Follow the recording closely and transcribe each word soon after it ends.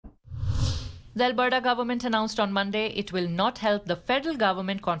The Alberta government announced on Monday it will not help the federal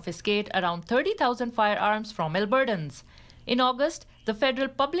government confiscate around 30,000 firearms from Albertans. In August, the federal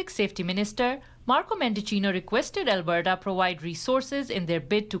public safety minister, Marco Mendicino, requested Alberta provide resources in their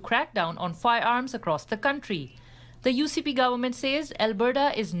bid to crack down on firearms across the country. The UCP government says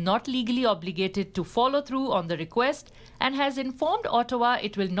Alberta is not legally obligated to follow through on the request and has informed Ottawa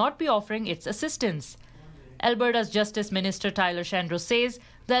it will not be offering its assistance. Alberta's Justice Minister Tyler Shandro says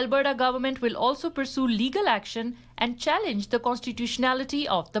the Alberta government will also pursue legal action and challenge the constitutionality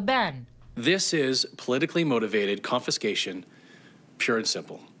of the ban. This is politically motivated confiscation, pure and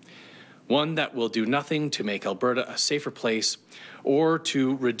simple. One that will do nothing to make Alberta a safer place or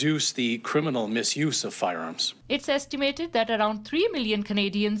to reduce the criminal misuse of firearms. It's estimated that around 3 million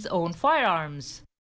Canadians own firearms.